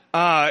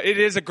It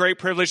is a great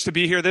privilege to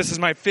be here. This is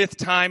my 5th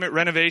time at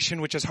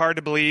Renovation, which is hard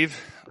to believe,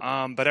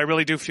 but I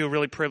really do feel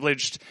really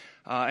privileged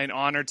and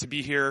honored to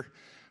be here.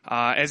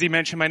 As he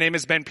mentioned, my name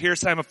is Ben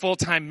Pierce. I'm a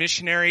full-time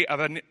missionary of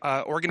an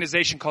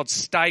organization called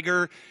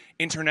Steiger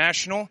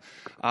International.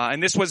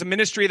 And this was a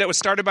ministry that was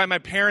started by my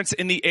parents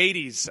in the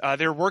 80s.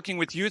 They were working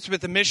with youth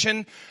with a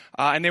mission,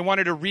 and they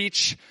wanted to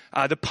reach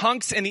the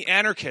punks and the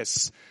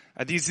anarchists.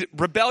 These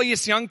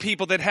rebellious young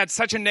people that had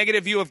such a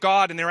negative view of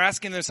God, and they were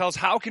asking themselves,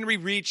 how can we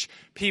reach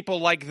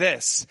people like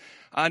this?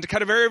 And to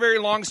cut a very, very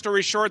long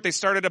story short, they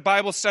started a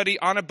Bible study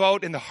on a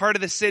boat in the heart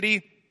of the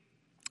city.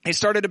 They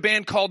started a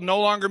band called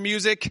No Longer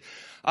Music,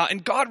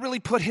 and God really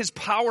put His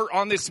power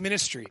on this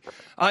ministry.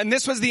 And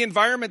this was the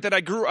environment that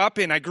I grew up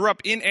in. I grew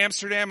up in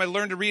Amsterdam. I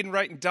learned to read and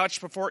write in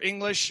Dutch before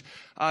English.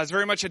 I was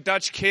very much a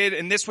Dutch kid,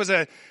 and this was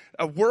a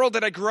world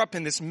that I grew up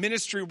in, this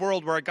ministry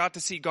world where I got to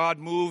see God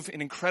move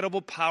in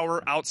incredible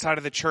power outside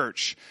of the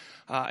church.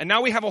 And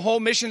now we have a whole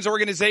missions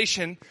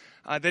organization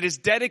that is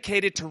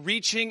dedicated to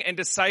reaching and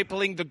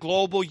discipling the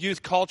global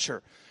youth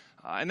culture.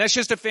 And that's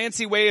just a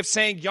fancy way of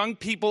saying young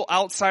people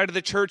outside of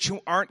the church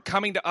who aren't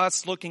coming to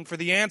us looking for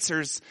the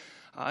answers.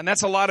 And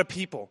that's a lot of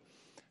people.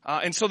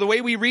 And so the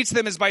way we reach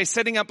them is by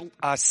setting up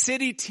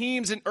city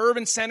teams and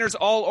urban centers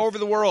all over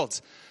the world.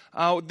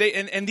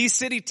 And these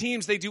city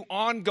teams, they do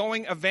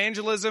ongoing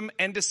evangelism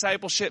and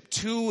discipleship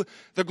to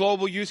the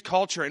global youth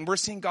culture. And we're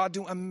seeing God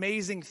do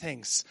amazing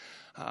things.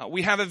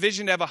 We have a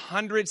vision to have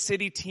 100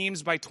 city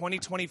teams by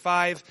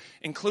 2025,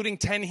 including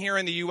 10 here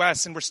in the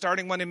U.S., and we're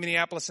starting one in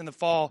Minneapolis in the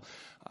fall.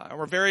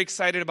 We're very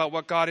excited about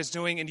what God is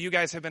doing, and you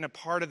guys have been a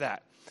part of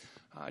that.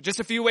 Just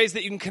a few ways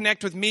that you can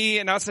connect with me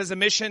and us as a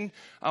mission.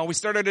 We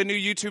started a new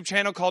YouTube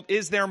channel called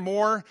Is There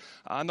More?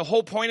 And the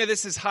whole point of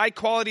this is high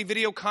quality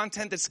video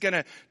content that's going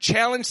to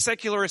challenge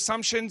secular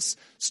assumptions,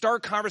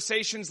 start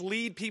conversations,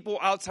 lead people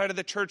outside of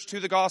the church to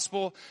the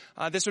gospel.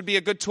 This would be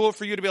a good tool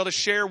for you to be able to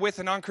share with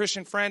a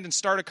non-Christian friend and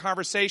start a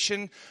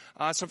conversation.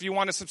 So if you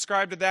want to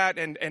subscribe to that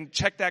and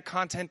check that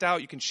content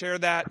out, you can share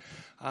that.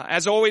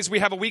 As always, we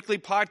have a weekly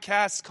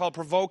podcast called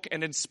Provoke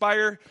and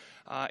Inspire.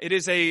 It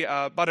is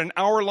about an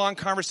hour-long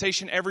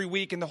conversation every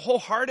week, and the whole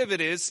heart of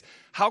it is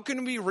how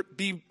can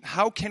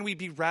we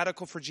be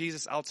radical for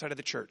Jesus outside of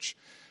the church?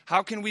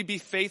 How can we be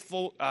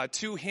faithful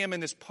to Him in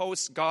this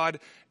post-God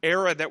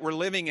era that we're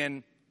living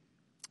in?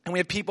 And we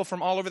have people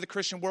from all over the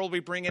Christian world we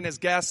bring in as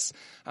guests.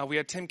 We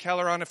had Tim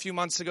Keller on a few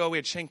months ago. We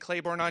had Shane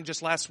Claiborne on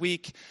just last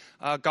week.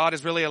 God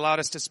has really allowed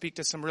us to speak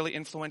to some really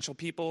influential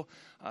people.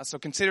 So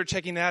consider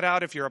checking that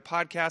out if you're a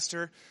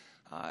podcaster.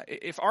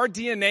 If our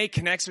DNA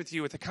connects with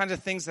you, with the kinds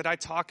of things that I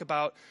talk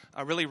about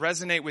really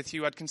resonate with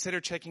you, I'd consider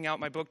checking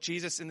out my book,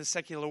 Jesus in the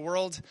Secular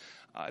World.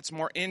 It's a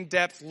more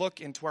in-depth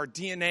look into our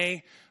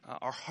DNA,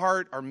 our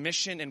heart, our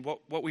mission, and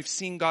what we've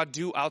seen God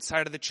do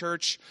outside of the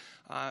church.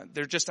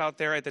 They're just out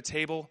there at the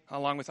table,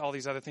 along with all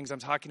these other things I'm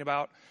talking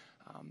about.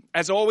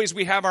 As always,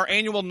 we have our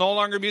annual No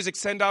Longer Music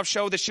send-off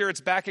show. This year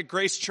it's back at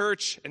Grace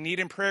Church in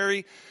Eden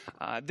Prairie.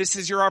 This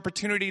is your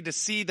opportunity to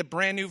see the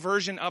brand new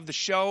version of the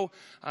show,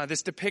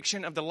 this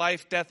depiction of the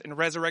life, death, and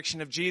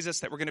resurrection of Jesus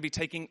that we're going to be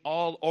taking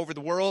all over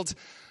the world.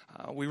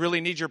 We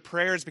really need your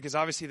prayers because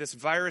obviously this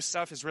virus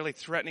stuff is really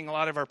threatening a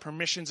lot of our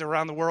permissions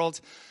around the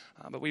world.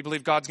 But we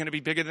believe God's going to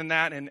be bigger than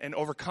that and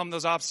overcome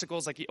those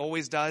obstacles like He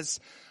always does.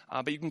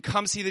 But you can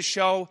come see the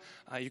show.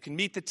 You can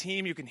meet the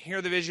team. You can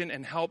hear the vision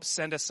and help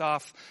send us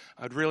off.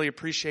 I'd really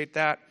appreciate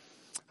that.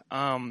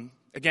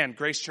 Again,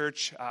 Grace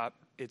Church,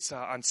 it's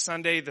on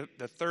Sunday, the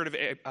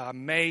 3rd of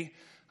May,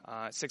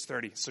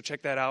 6:30. So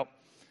check that out.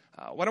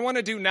 What I want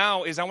to do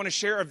now is I want to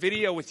share a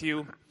video with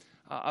you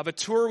of a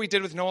tour we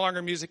did with No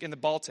Longer Music in the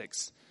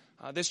Baltics.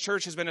 This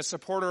church has been a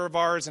supporter of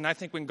ours, and I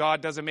think when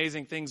God does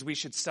amazing things, we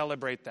should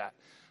celebrate that.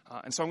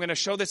 And so I'm going to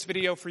show this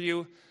video for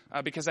you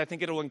because I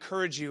think it'll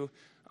encourage you,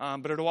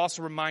 but it'll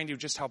also remind you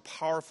just how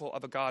powerful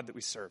of a God that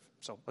we serve.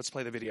 So let's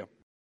play the video.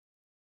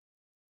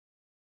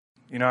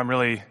 You know, I'm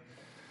really,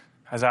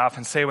 as I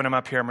often say when I'm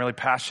up here, I'm really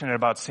passionate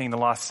about seeing the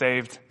lost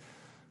saved.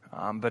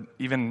 But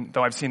even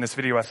though I've seen this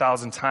video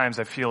 1,000 times,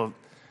 I feel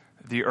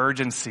the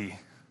urgency.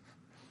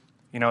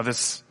 You know,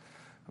 this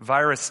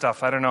virus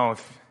stuff, I don't know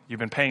if you've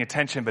been paying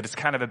attention, but it's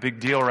kind of a big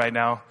deal right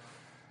now.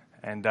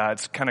 And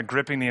it's kind of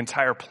gripping the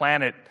entire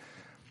planet.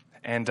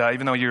 And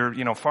even though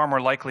you're, far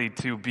more likely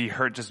to be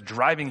hurt just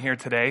driving here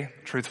today,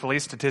 truthfully,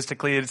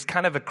 statistically, it's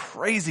kind of a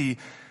crazy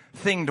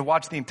thing to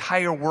watch the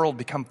entire world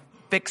become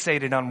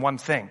fixated on one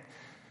thing.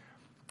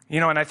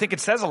 And I think it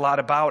says a lot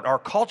about our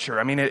culture.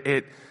 I mean,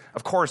 it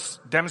of course,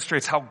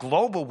 demonstrates how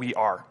global we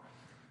are,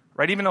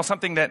 right? Even though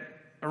something that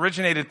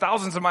originated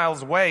thousands of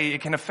miles away, it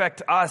can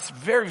affect us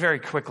very, very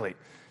quickly.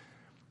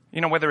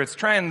 Whether it's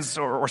trends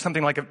or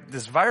something like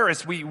this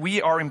virus,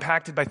 we are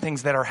impacted by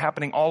things that are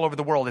happening all over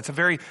the world. It's a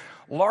very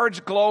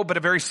large globe, but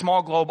a very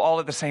small globe all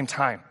at the same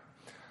time.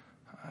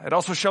 It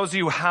also shows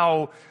you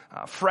how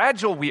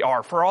fragile we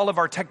are for all of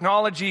our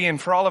technology and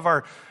for all of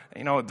our,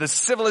 the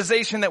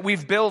civilization that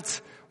we've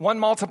built. One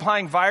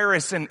multiplying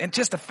virus and it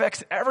just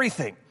affects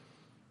everything.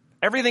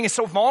 Everything is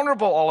so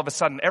vulnerable all of a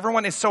sudden.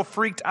 Everyone is so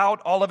freaked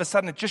out all of a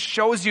sudden. It just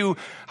shows you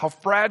how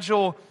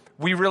fragile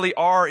we really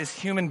are as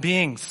human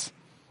beings.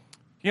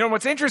 You know,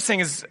 what's interesting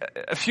is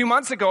a few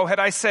months ago, had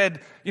I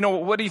said, you know,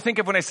 what do you think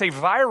of when I say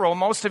viral?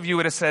 Most of you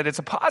would have said it's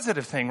a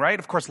positive thing, right?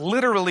 Of course,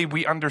 literally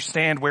we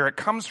understand where it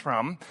comes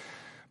from.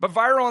 But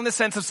viral in the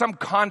sense of some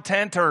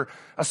content or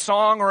a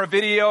song or a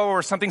video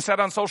or something said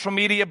on social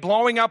media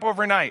blowing up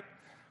overnight,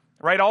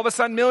 right? All of a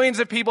sudden, millions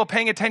of people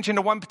paying attention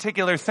to one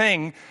particular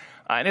thing.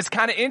 And it's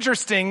kind of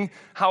interesting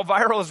how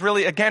viral has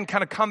really, again,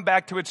 kind of come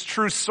back to its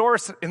true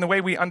source in the way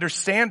we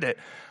understand it.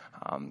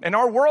 And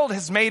our world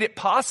has made it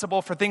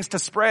possible for things to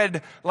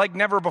spread like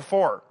never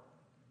before.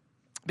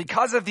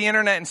 Because of the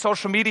internet and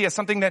social media,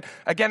 something that,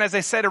 again, as I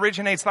said,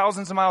 originates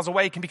thousands of miles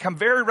away, can become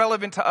very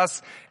relevant to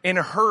us in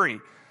a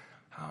hurry.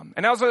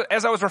 And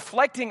as I was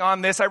reflecting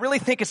on this, I really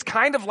think it's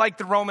kind of like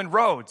the Roman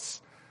roads.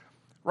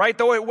 Right?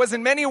 Though it was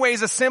in many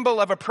ways a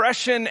symbol of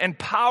oppression and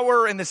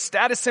power and the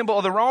status symbol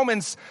of the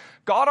Romans,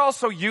 God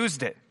also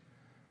used it.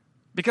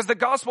 Because the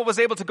gospel was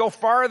able to go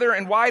farther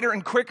and wider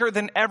and quicker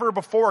than ever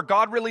before.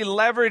 God really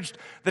leveraged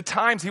the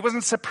times. He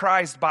wasn't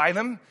surprised by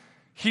them.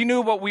 He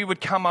knew what we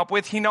would come up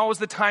with. He knows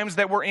the times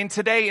that we're in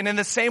today. And in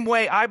the same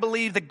way, I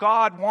believe that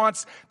God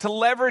wants to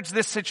leverage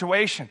this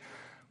situation.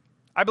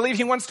 I believe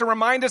He wants to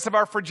remind us of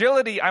our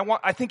fragility.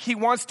 I think He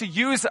wants to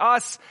use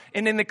us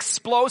in an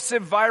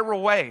explosive,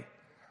 viral way.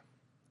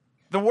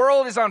 The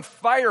world is on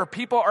fire.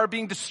 People are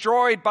being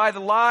destroyed by the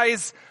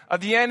lies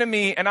of the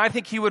enemy. And I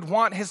think He would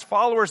want His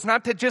followers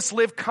not to just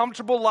live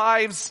comfortable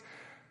lives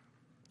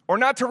or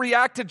not to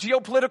react to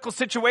geopolitical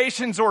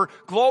situations or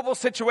global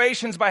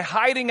situations by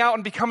hiding out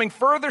and becoming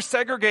further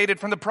segregated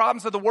from the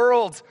problems of the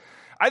world.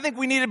 I think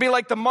we need to be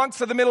like the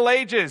monks of the Middle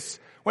Ages.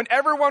 When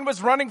everyone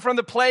was running from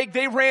the plague,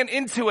 they ran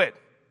into it.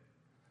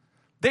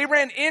 They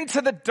ran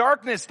into the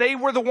darkness. They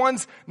were the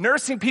ones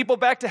nursing people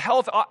back to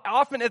health,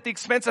 often at the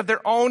expense of their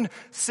own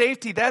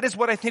safety. That is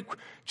what I think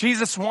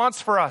Jesus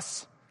wants for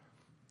us.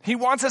 He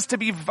wants us to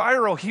be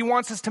viral. He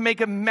wants us to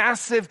make a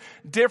massive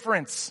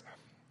difference.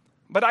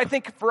 But I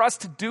think for us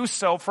to do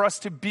so, for us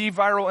to be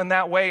viral in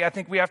that way, I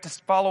think we have to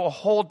follow a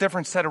whole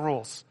different set of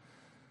rules.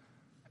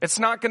 It's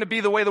not going to be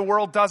the way the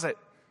world does it.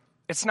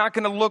 It's not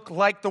going to look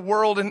like the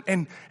world.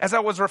 And as I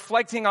was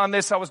reflecting on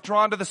this, I was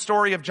drawn to the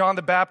story of John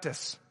the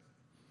Baptist.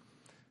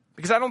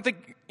 Because I don't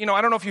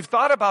know if you've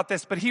thought about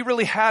this, but he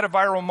really had a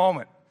viral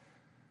moment.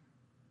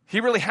 He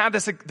really had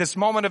this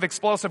moment of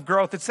explosive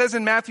growth. It says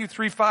in Matthew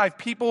 3:5,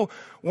 people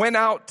went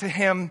out to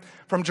him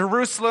from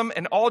Jerusalem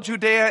and all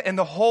Judea and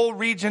the whole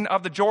region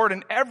of the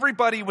Jordan.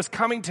 Everybody was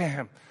coming to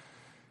him.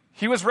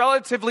 He was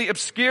relatively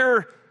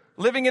obscure,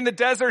 living in the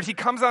desert. He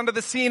comes onto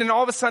the scene and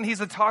all of a sudden he's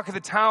the talk of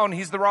the town.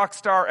 He's the rock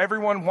star.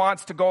 Everyone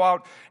wants to go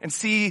out and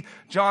see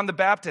John the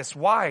Baptist.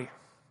 Why?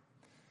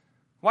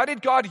 Why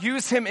did God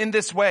use him in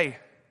this way?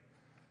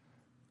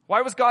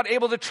 Why was God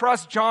able to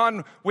trust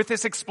John with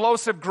this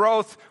explosive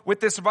growth, with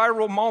this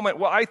viral moment?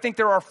 Well, I think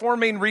there are 4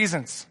 main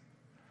reasons.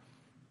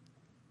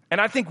 And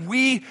I think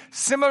we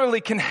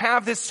similarly can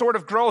have this sort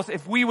of growth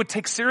if we would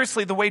take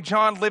seriously the way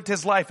John lived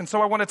his life. And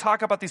so I want to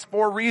talk about these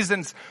 4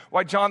 reasons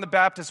why John the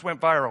Baptist went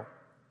viral.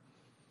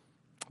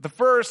 The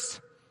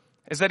first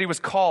is that he was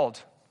called.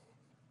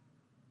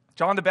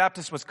 John the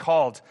Baptist was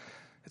called.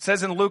 It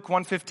says in Luke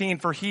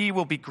 1:15, for he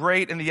will be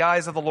great in the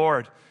eyes of the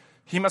Lord.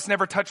 He must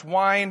never touch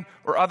wine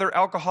or other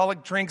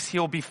alcoholic drinks. He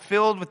will be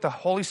filled with the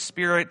Holy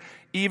Spirit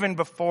even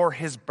before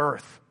his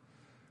birth.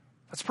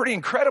 That's pretty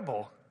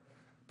incredible.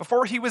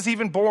 Before he was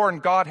even born,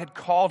 God had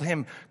called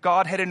him.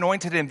 God had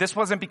anointed him. This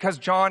wasn't because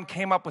John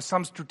came up with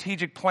some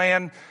strategic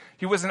plan.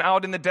 He wasn't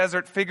out in the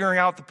desert figuring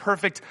out the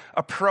perfect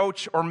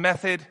approach or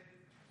method.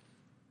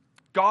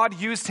 God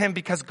used him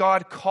because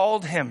God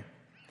called him,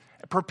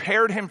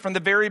 prepared him from the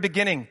very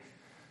beginning.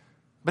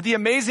 But the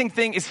amazing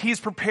thing is he's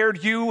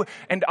prepared you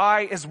and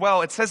I as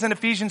well. It says in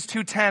Ephesians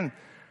 2:10,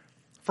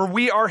 for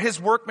we are his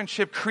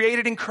workmanship,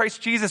 created in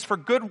Christ Jesus for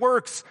good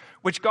works,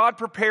 which God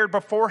prepared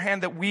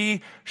beforehand that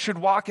we should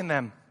walk in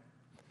them.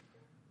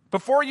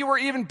 Before you were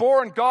even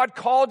born, God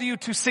called you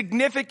to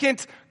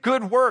significant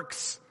good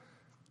works.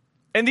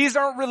 And these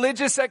aren't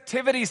religious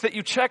activities that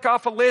you check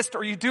off a list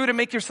or you do to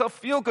make yourself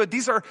feel good.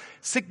 These are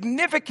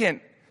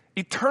significant,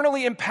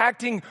 eternally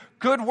impacting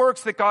good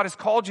works that God has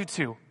called you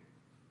to.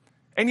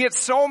 And yet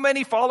so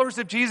many followers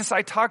of Jesus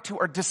I talk to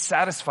are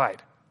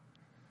dissatisfied.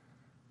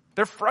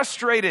 They're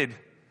frustrated.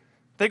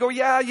 They go,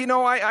 yeah,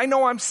 I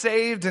know I'm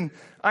saved and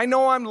I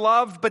know I'm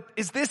loved, but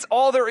is this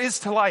all there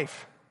is to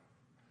life?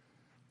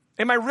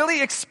 Am I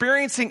really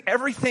experiencing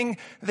everything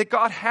that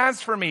God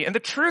has for me? And the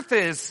truth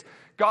is,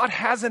 God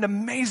has an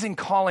amazing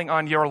calling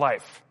on your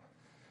life.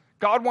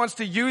 God wants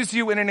to use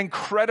you in an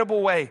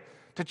incredible way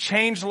to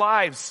change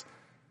lives,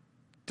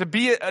 to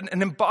be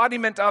an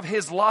embodiment of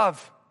his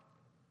love.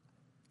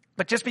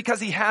 But just because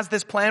he has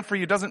this plan for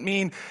you doesn't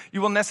mean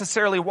you will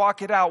necessarily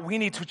walk it out. We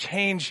need to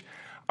change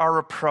our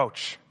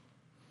approach.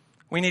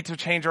 We need to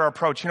change our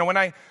approach. When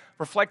I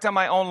reflect on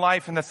my own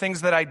life and the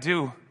things that I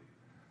do,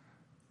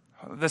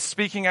 the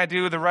speaking I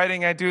do, the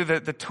writing I do,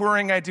 the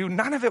touring I do,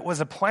 none of it was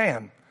a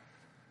plan.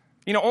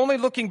 Only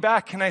looking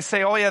back can I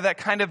say, oh yeah, that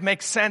kind of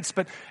makes sense.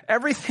 But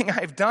everything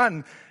I've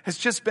done has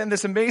just been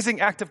this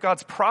amazing act of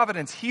God's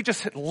providence. He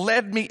just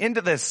led me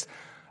into this.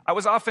 I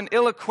was often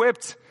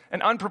ill-equipped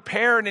and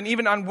unprepared and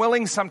even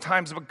unwilling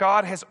sometimes, but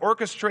God has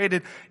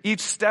orchestrated each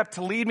step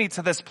to lead me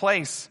to this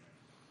place.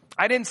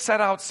 I didn't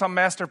set out some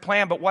master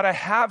plan, but what I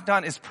have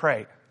done is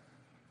pray.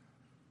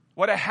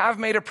 What I have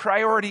made a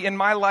priority in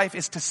my life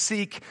is to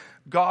seek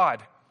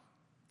God.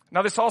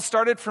 Now, this all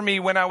started for me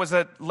when I was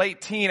a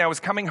late teen. I was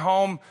coming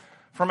home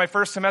from my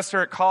first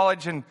semester at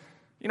college, and,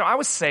 I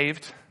was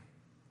saved.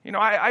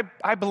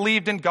 I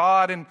believed in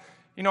God, and,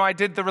 I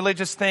did the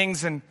religious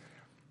things,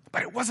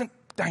 but it wasn't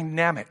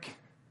dynamic.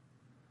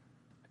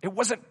 It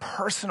wasn't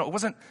personal. It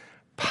wasn't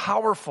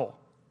powerful.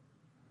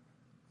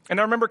 And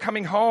I remember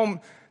coming home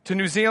to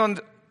New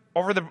Zealand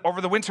over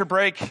the winter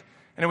break,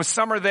 and it was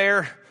summer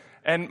there,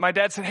 and my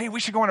dad said, hey, we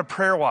should go on a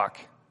prayer walk.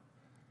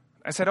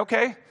 I said,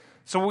 okay.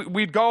 So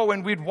we'd go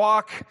and we'd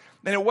walk,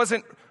 and it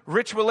wasn't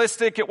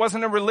ritualistic. It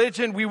wasn't a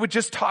religion. We would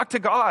just talk to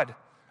God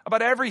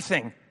about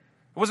everything.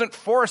 It wasn't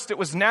forced. It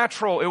was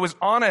natural. It was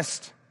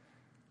honest.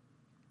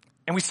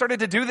 And we started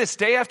to do this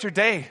day after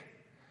day.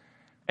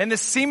 And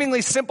this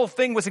seemingly simple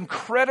thing was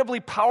incredibly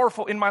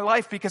powerful in my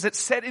life because it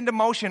set into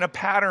motion a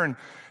pattern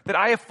that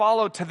I have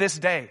followed to this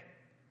day.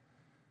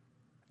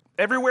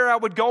 Everywhere I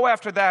would go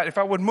after that, if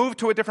I would move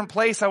to a different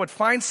place, I would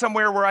find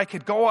somewhere where I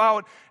could go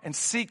out and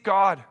seek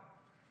God.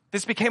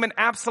 This became an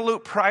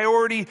absolute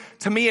priority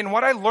to me. And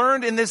what I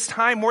learned in this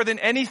time more than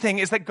anything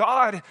is that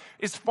God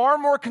is far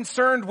more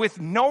concerned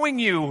with knowing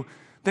you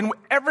than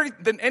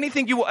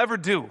anything you will ever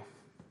do.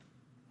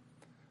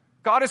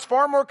 God is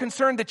far more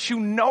concerned that you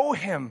know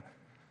Him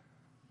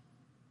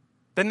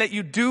than that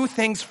you do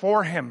things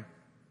for Him.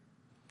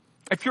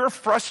 If you're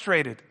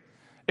frustrated,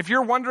 if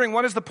you're wondering,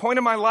 what is the point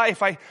of my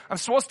life? I'm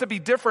supposed to be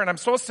different. I'm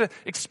supposed to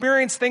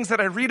experience things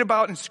that I read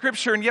about in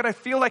Scripture, and yet I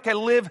feel like I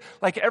live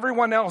like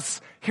everyone else.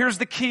 Here's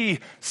the key.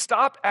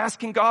 Stop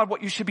asking God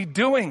what you should be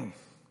doing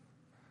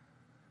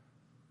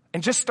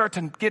and just start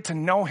to get to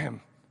know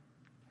Him.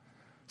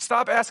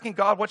 Stop asking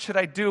God, what should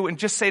I do? And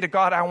just say to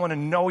God, I want to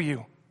know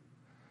you.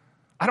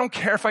 I don't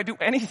care if I do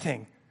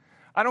anything.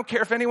 I don't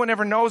care if anyone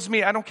ever knows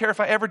me. I don't care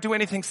if I ever do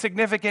anything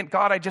significant.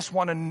 God, I just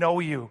want to know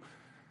you.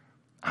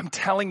 I'm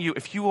telling you,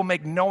 if you will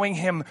make knowing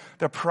Him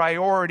the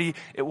priority,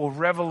 it will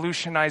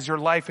revolutionize your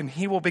life and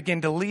He will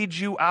begin to lead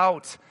you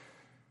out.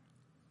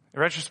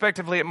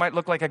 Retrospectively, it might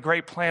look like a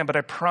great plan, but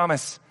I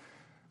promise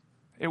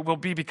it will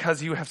be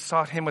because you have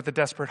sought Him with a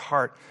desperate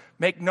heart.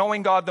 Make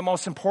knowing God the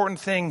most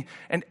important thing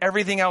and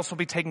everything else will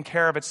be taken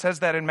care of. It says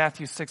that in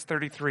Matthew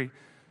 6:33.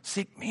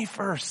 Seek me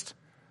first,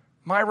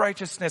 my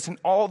righteousness, and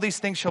all these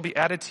things shall be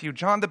added to you.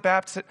 John the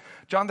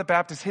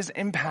Baptist, his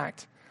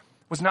impact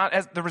was not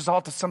as the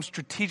result of some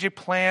strategic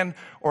plan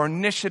or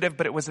initiative,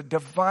 but it was a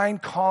divine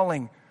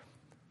calling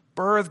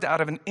birthed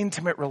out of an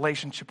intimate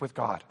relationship with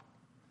God.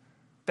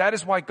 That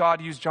is why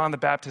God used John the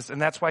Baptist,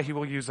 and that's why He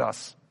will use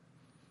us.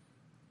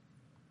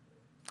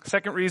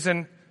 Second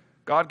reason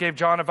God gave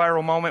John a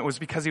viral moment was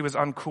because he was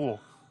uncool.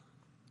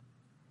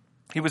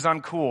 He was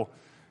uncool.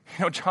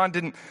 John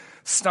didn't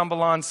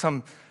stumble on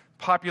some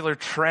popular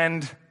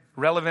trend,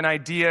 relevant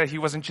idea. He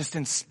wasn't just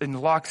in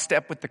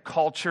lockstep with the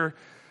culture.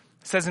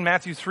 It says in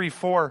Matthew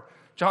 3:4,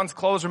 John's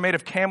clothes were made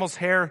of camel's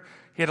hair.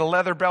 He had a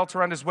leather belt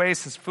around his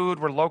waist. His food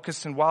were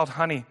locusts and wild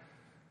honey.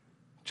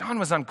 John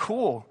was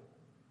uncool.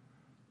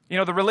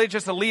 The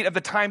religious elite of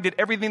the time did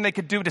everything they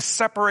could do to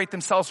separate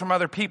themselves from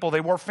other people. They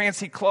wore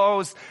fancy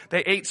clothes. They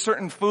ate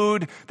certain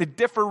food. They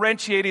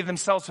differentiated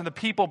themselves from the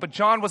people. But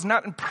John was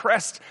not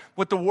impressed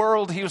with the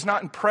world. He was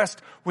not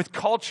impressed with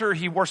culture.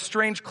 He wore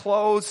strange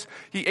clothes.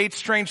 He ate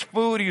strange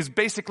food. He was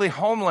basically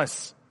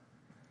homeless.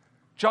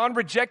 John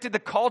rejected the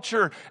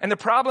culture. And the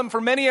problem for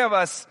many of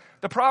us,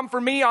 the problem for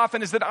me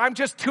often is that I'm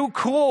just too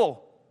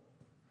cool.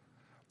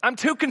 I'm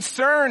too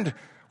concerned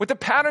with the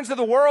patterns of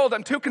the world.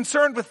 I'm too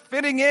concerned with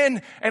fitting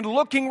in and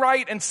looking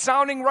right and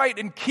sounding right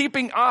and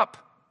keeping up.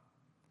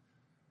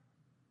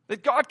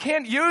 That God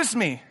can't use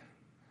me.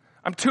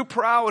 I'm too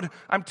proud.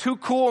 I'm too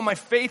cool. My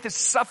faith is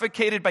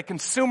suffocated by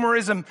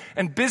consumerism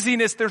and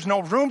busyness. There's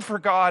no room for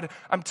God.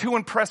 I'm too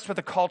impressed with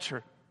the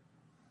culture.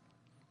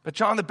 But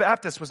John the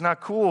Baptist was not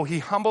cool. He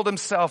humbled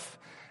himself,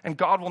 and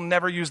God will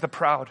never use the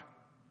proud.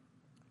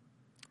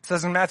 It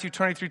says in Matthew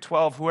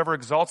 23:12, whoever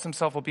exalts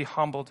himself will be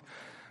humbled,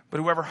 but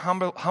whoever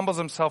humbles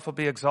himself will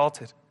be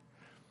exalted.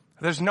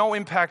 There's no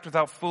impact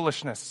without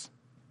foolishness.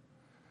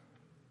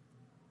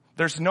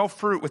 There's no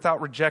fruit without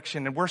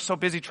rejection. And we're so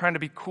busy trying to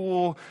be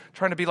cool,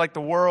 trying to be like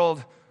the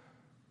world.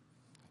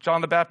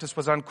 John the Baptist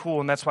was uncool,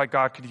 and that's why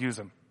God could use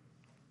him.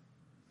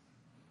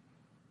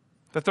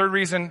 The third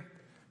reason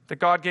that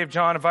God gave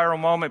John a viral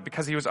moment,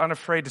 because he was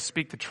unafraid to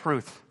speak the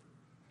truth.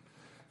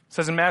 It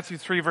says in Matthew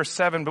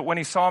 3:7, but when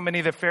he saw many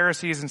of the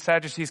Pharisees and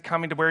Sadducees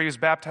coming to where he was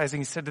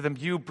baptizing, he said to them,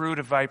 you brood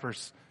of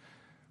vipers,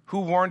 who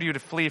warned you to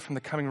flee from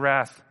the coming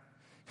wrath?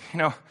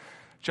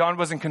 John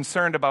wasn't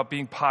concerned about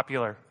being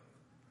popular.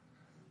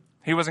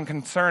 He wasn't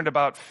concerned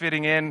about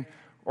fitting in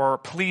or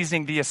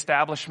pleasing the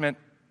establishment.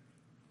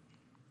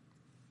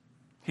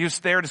 He was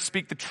there to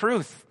speak the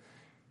truth.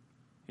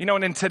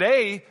 And in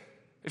today,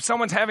 if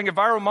someone's having a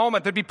viral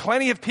moment, there'd be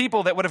plenty of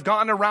people that would have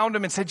gotten around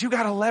him and said, you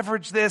got to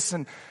leverage this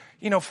and,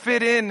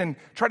 fit in and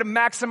try to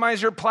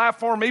maximize your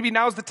platform. Maybe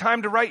now's the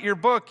time to write your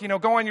book,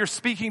 go on your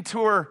speaking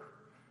tour.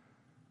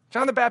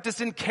 John the Baptist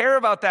didn't care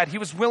about that. He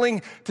was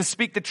willing to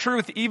speak the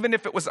truth, even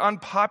if it was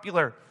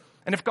unpopular.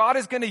 And if God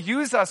is going to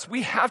use us,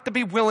 we have to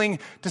be willing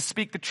to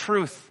speak the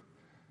truth,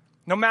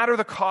 no matter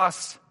the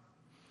cost.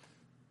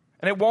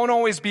 And it won't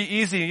always be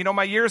easy.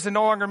 My years in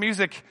No Longer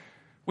Music,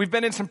 we've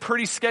been in some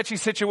pretty sketchy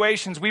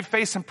situations. We've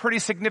faced some pretty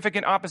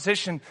significant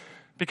opposition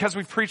because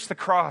we've preached the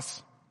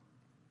cross.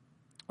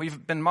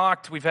 We've been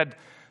mocked. We've had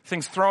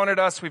things thrown at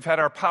us. We've had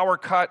our power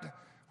cut.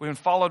 We've been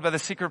followed by the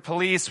secret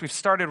police. We've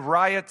started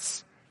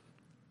riots.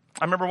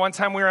 I remember one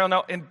time we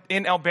were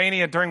in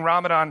Albania during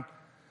Ramadan,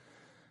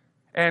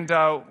 and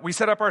we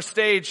set up our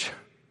stage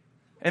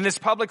in this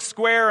public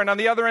square, and on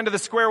the other end of the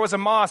square was a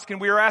mosque,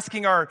 and we were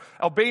asking our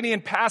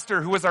Albanian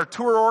pastor, who was our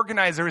tour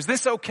organizer, is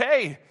this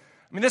okay?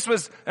 This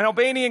was an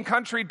Albanian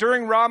country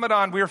during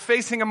Ramadan. We were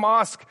facing a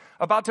mosque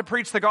about to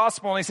preach the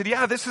gospel, and he said,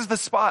 yeah, this is the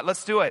spot.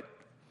 Let's do it.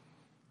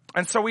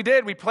 And so we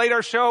did. We played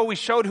our show. We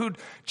showed who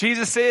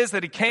Jesus is,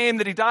 that he came,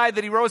 that he died,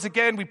 that he rose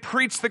again. We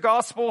preached the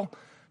gospel,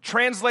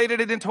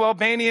 translated it into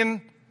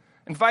Albanian,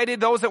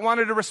 invited those that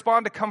wanted to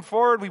respond to come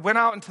forward. We went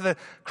out into the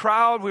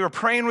crowd. We were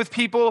praying with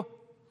people.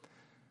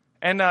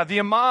 And the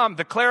imam,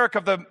 the cleric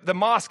of the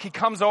mosque, he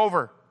comes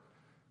over.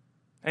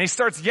 And he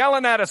starts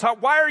yelling at us,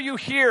 why are you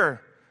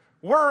here?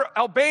 We're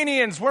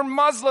Albanians. We're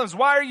Muslims.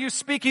 Why are you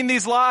speaking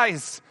these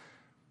lies?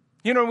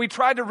 We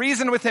tried to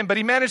reason with him, but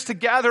he managed to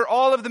gather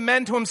all of the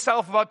men to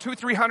himself, about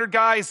 200-300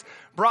 guys,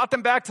 brought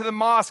them back to the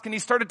mosque, and he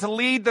started to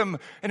lead them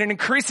in an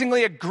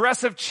increasingly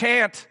aggressive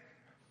chant.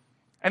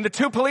 And the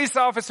two police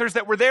officers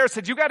that were there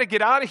said, you got to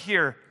get out of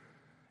here.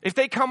 If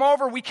they come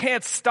over, we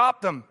can't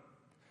stop them.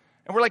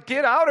 And we're like,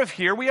 get out of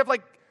here. We have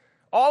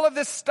all of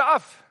this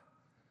stuff.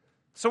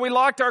 So we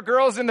locked our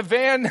girls in the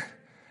van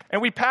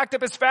and we packed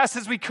up as fast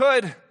as we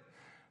could.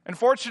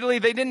 Unfortunately,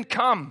 they didn't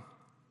come.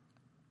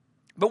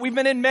 But we've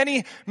been in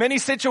many, many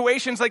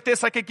situations like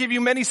this. I could give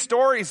you many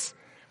stories.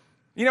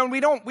 We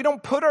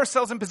don't put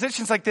ourselves in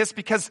positions like this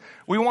because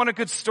we want a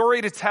good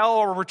story to tell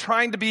or we're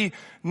trying to be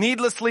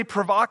needlessly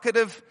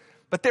provocative.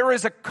 But there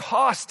is a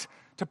cost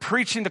to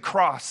preaching the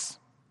cross.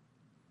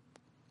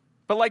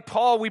 But like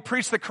Paul, we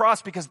preach the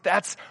cross because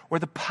that's where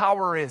the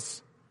power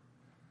is.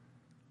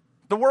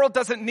 The world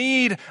doesn't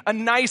need a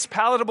nice,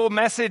 palatable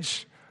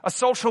message, a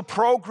social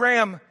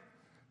program.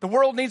 The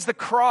world needs the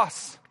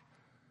cross.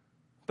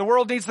 The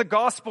world needs the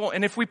gospel.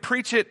 And if we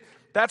preach it,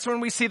 that's when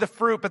we see the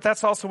fruit, but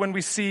that's also when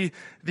we see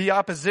the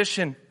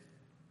opposition.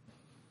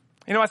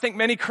 I think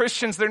many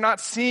Christians, they're not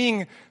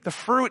seeing the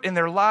fruit in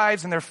their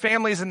lives and their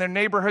families and their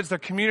neighborhoods, their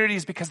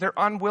communities, because they're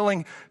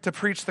unwilling to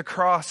preach the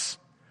cross.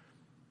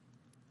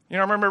 I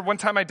remember one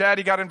time my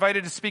daddy got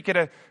invited to speak at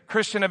a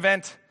Christian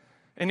event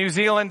in New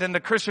Zealand, and the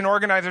Christian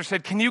organizer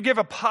said, can you give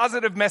a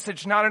positive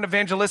message, not an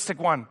evangelistic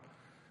one?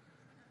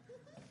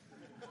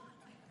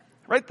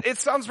 Right? It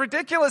sounds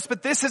ridiculous,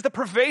 but this is the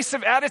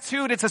pervasive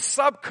attitude. It's a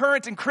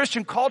subcurrent in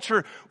Christian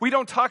culture. We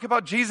don't talk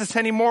about Jesus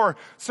anymore,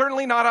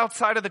 certainly not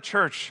outside of the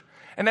church.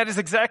 And that is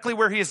exactly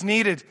where he is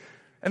needed.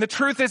 And the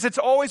truth is, it's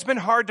always been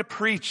hard to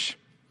preach.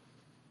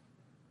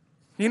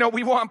 We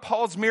want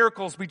Paul's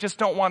miracles. We just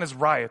don't want his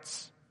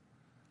riots.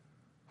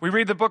 We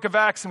read the book of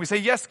Acts and we say,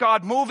 yes,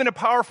 God, move in a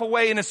powerful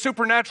way, in a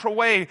supernatural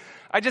way.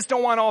 I just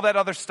don't want all that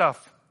other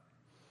stuff.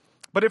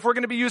 But if we're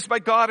going to be used by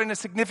God in a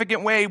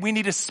significant way, we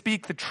need to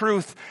speak the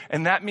truth.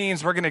 And that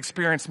means we're going to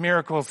experience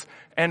miracles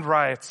and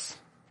riots.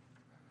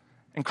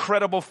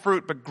 Incredible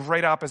fruit, but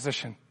great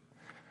opposition.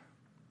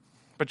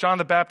 But John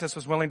the Baptist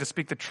was willing to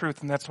speak the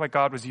truth, and that's why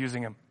God was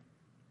using him.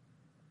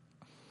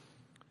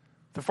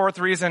 The fourth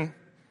reason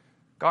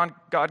God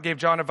gave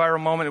John a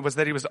viral moment was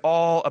that he was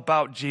all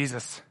about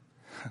Jesus.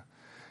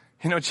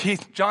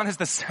 John is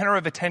the center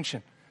of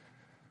attention.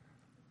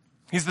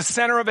 He's the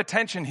center of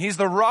attention. He's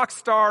the rock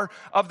star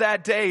of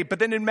that day. But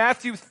then in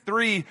Matthew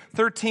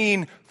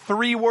 3:13,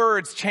 3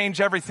 words change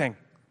everything.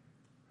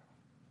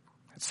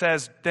 It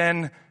says,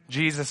 then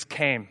Jesus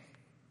came,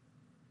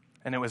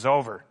 and it was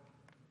over.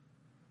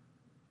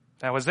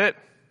 That was it.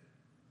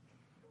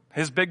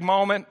 His big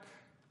moment,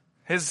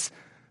 his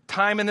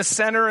time in the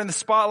center, in the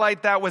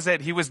spotlight, that was it.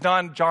 He was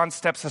done. John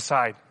steps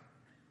aside.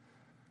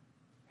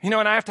 And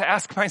I have to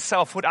ask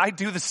myself, would I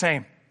do the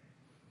same?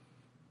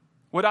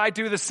 Would I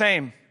do the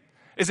same?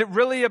 Is it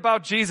really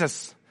about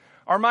Jesus?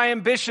 Are my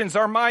ambitions,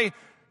 are my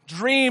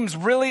dreams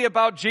really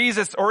about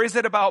Jesus, or is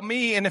it about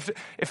me? And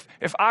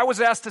if I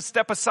was asked to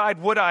step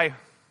aside, would I?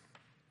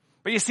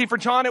 But you see, for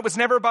John, it was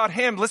never about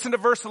him. Listen to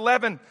verse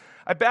 11.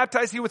 I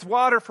baptize you with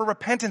water for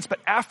repentance, but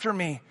after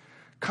me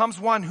comes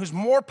one who's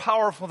more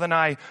powerful than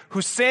I,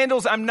 whose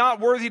sandals I'm not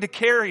worthy to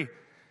carry.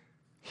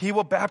 He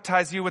will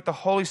baptize you with the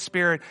Holy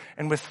Spirit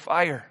and with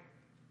fire.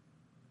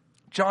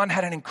 John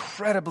had an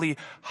incredibly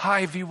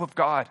high view of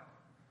God.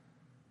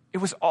 It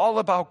was all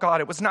about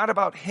God. It was not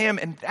about him,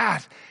 and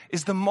that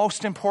is the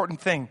most important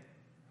thing.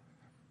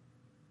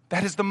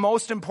 That is the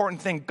most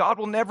important thing. God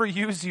will never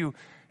use you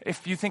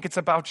if you think it's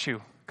about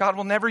you. God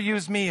will never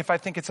use me if I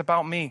think it's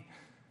about me.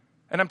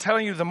 And I'm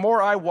telling you, the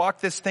more I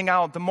walk this thing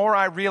out, the more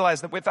I realize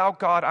that without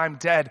God, I'm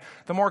dead.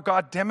 The more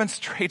God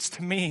demonstrates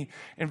to me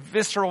in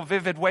visceral,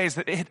 vivid ways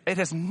that it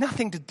has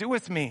nothing to do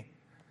with me.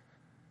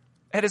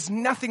 It has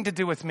nothing to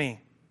do with me.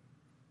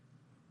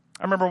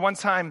 I remember one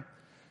time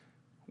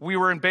we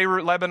were in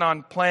Beirut,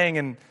 Lebanon playing,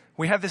 and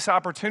we had this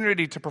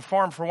opportunity to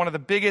perform for one of the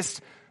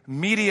biggest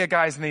media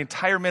guys in the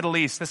entire Middle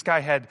East. This guy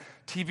had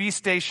TV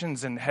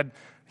stations and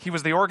he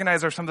was the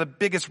organizer of some of the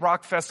biggest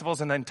rock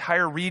festivals in the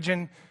entire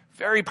region.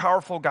 Very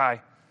powerful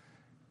guy.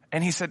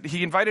 And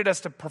he invited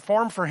us to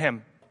perform for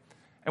him.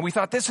 And we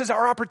thought, this is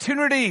our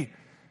opportunity.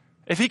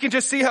 If he can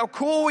just see how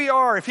cool we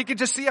are, if he can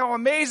just see how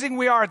amazing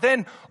we are,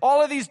 then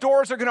all of these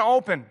doors are going to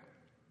open.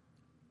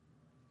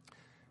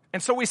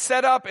 And so we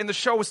set up, and the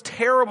show was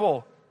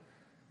terrible.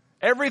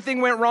 Everything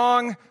went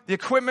wrong. The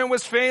equipment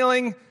was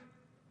failing.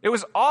 It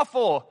was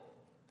awful.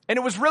 And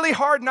it was really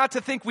hard not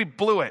to think we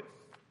blew it.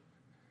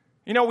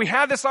 You know, we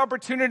had this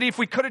opportunity. If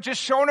we could have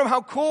just shown him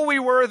how cool we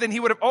were, then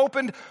he would have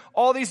opened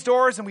all these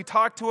doors, and we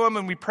talked to him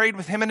and we prayed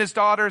with him and his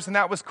daughters, and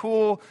that was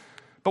cool.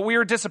 But we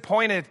were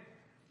disappointed.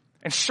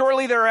 And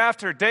shortly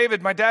thereafter,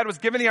 David, my dad, was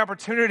given the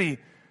opportunity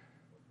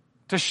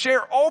to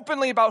share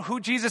openly about who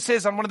Jesus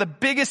is on one of the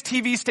biggest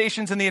TV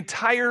stations in the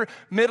entire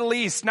Middle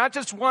East. Not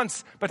just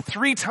once, but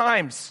 3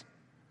 times.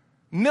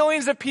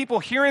 Millions of people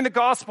hearing the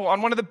gospel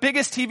on one of the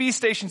biggest TV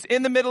stations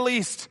in the Middle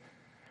East.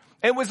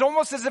 It was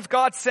almost as if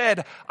God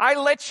said, I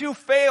let you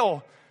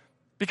fail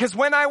because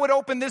when I would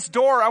open this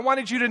door, I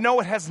wanted you to know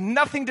it has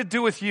nothing to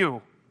do with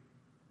you.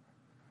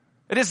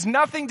 It has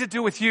nothing to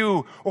do with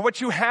you or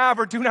what you have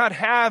or do not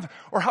have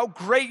or how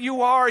great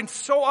you are. And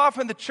so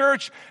often the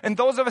church and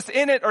those of us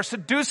in it are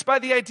seduced by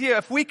the idea,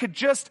 if we could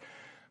just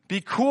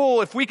be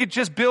cool, if we could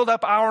just build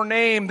up our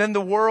name, then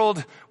the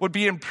world would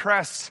be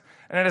impressed.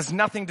 And it has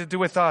nothing to do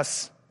with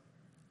us.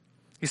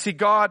 You see,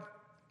 God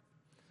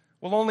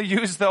will only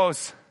use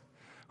those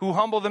who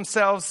humble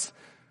themselves.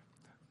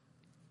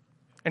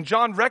 And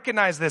John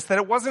recognized this, that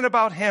it wasn't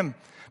about him,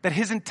 that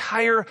his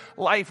entire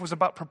life was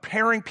about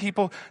preparing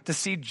people to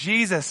see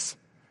Jesus.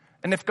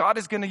 And if God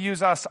is going to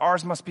use us,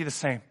 ours must be the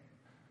same.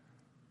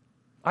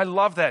 I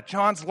love that.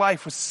 John's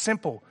life was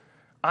simple.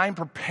 I'm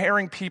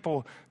preparing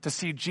people to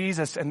see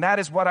Jesus, and that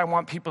is what I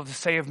want people to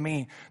say of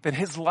me, that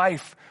his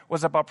life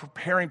was about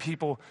preparing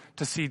people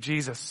to see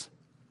Jesus.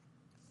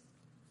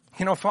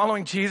 You know,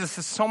 following Jesus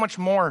is so much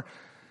more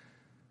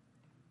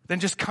than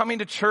just coming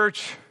to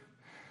church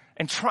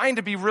and trying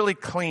to be really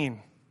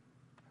clean.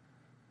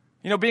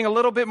 You know, being a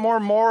little bit more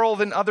moral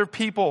than other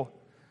people.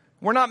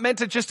 We're not meant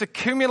to just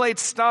accumulate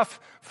stuff,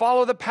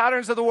 follow the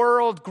patterns of the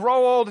world,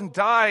 grow old and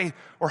die,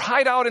 or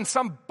hide out in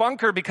some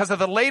bunker because of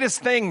the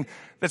latest thing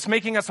that's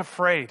making us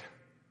afraid.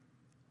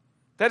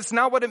 That's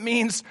not what it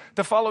means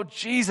to follow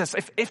Jesus.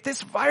 If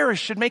this virus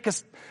should make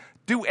us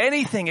do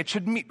anything, it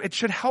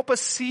should help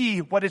us see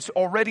what is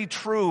already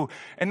true,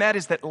 and that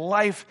is that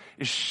life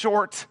is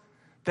short,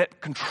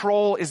 that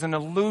control is an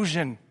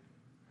illusion.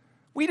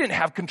 We didn't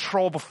have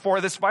control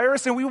before this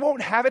virus, and we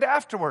won't have it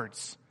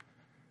afterwards.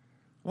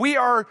 We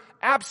are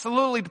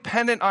absolutely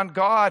dependent on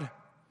God.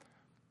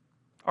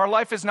 Our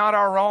life is not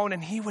our own,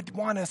 and he would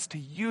want us to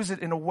use it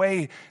in a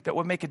way that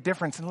would make a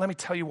difference. And let me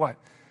tell you what,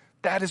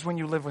 that is when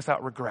you live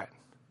without regret.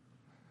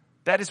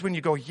 That is when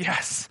you go,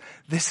 yes,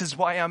 this is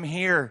why I'm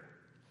here.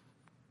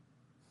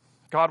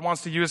 God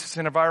wants to use us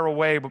in a viral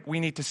way, but we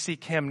need to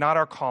seek him, not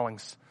our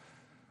callings.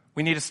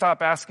 We need to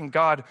stop asking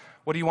God,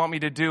 what do you want me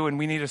to do? And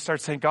we need to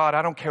start saying, God,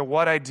 I don't care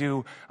what I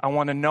do. I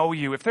want to know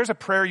you. If there's a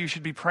prayer you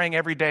should be praying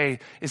every day,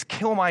 is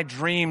kill my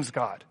dreams,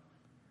 God.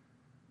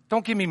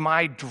 Don't give me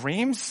my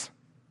dreams.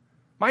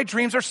 My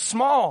dreams are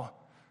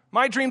small.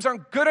 My dreams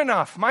aren't good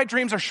enough. My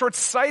dreams are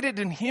short-sighted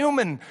and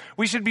human.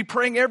 We should be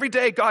praying every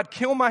day, God,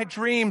 kill my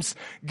dreams.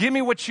 Give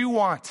me what you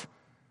want.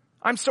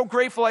 I'm so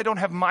grateful I don't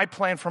have my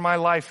plan for my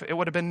life. It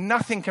would have been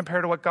nothing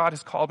compared to what God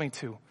has called me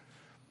to.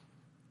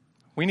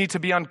 We need to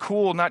be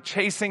uncool, not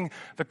chasing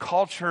the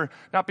culture,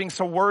 not being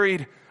so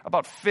worried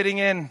about fitting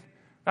in,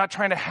 not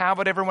trying to have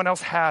what everyone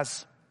else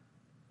has.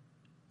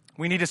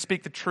 We need to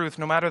speak the truth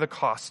no matter the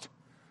cost.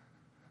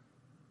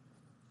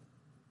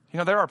 You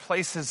know, there are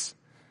places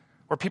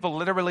where people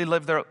literally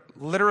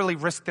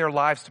risk their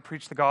lives to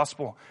preach the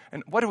gospel.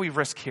 And what do we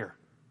risk here?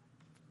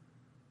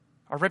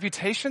 Our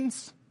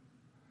reputations?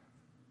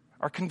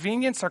 Our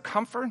convenience? Our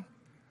comfort?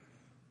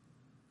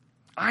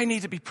 I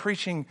need to be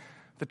preaching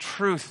the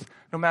truth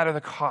no matter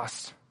the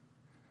cost.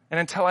 And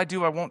until I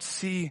do, I won't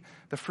see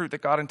the fruit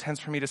that God intends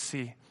for me to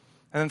see.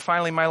 And then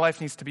finally, my life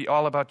needs to be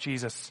all about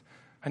Jesus.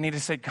 I need to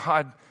say,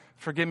 God,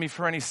 forgive me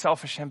for any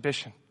selfish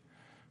ambition.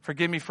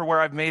 Forgive me for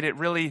where I've made it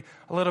really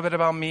a little bit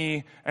about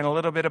me and a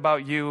little bit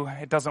about you.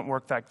 It doesn't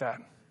work like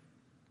that.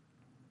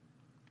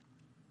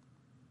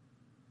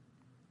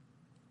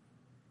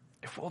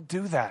 If we'll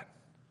do that,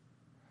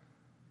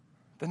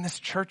 then this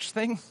church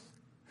thing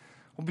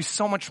will be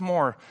so much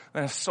more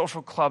than a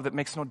social club that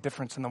makes no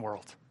difference in the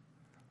world.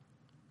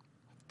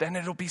 then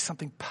it'll be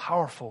something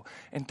powerful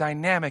and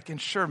dynamic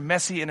and sure,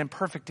 messy and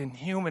imperfect and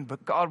human,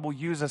 but God will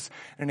use us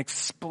in an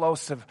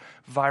explosive,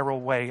 viral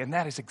way. And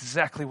that is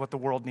exactly what the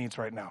world needs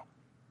right now.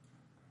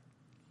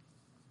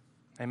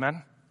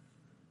 Amen?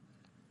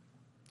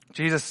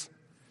 Jesus,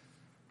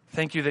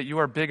 thank you that you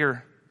are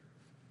bigger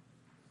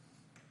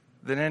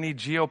than any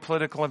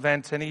geopolitical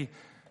event, any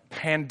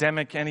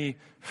pandemic, any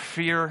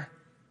fear.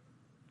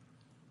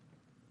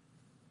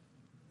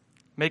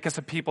 Make us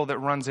a people that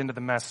runs into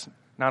the mess,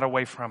 not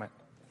away from it.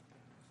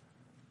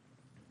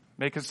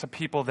 Make us a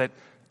people that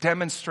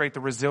demonstrate the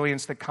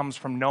resilience that comes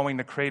from knowing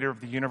the creator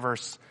of the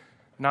universe,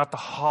 not the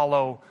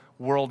hollow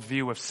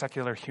worldview of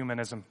secular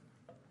humanism.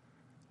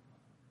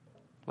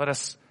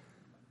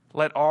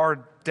 Let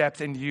our depth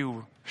in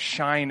you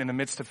shine in the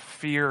midst of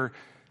fear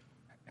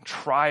and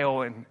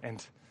trial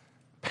and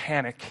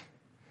panic,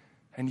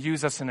 and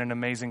use us in an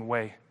amazing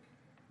way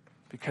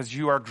because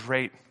you are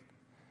great.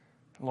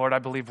 Lord, I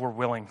believe we're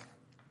willing.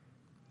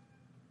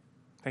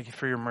 Thank you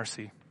for your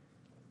mercy.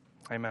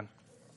 Amen.